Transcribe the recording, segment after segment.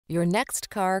Your next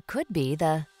car could be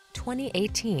the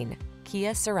 2018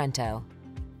 Kia Sorento.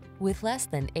 With less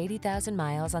than 80,000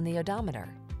 miles on the odometer,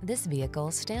 this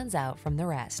vehicle stands out from the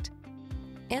rest.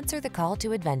 Answer the call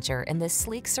to adventure in this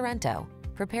sleek Sorento.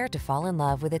 Prepare to fall in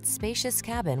love with its spacious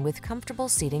cabin with comfortable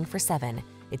seating for 7,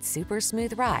 its super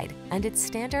smooth ride, and its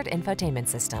standard infotainment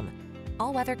system.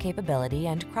 All-weather capability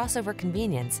and crossover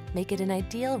convenience make it an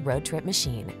ideal road trip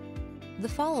machine. The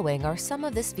following are some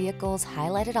of this vehicle's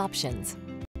highlighted options: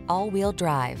 all-wheel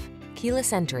drive,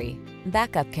 keyless entry,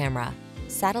 backup camera,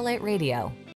 satellite radio,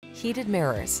 heated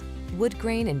mirrors, wood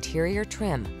grain interior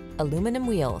trim, aluminum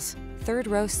wheels,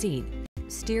 third-row seat,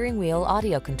 steering wheel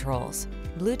audio controls,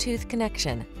 Bluetooth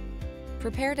connection.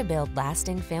 Prepare to build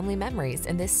lasting family memories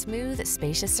in this smooth,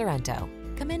 spacious Sorento.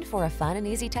 Come in for a fun and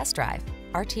easy test drive.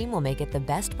 Our team will make it the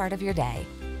best part of your day.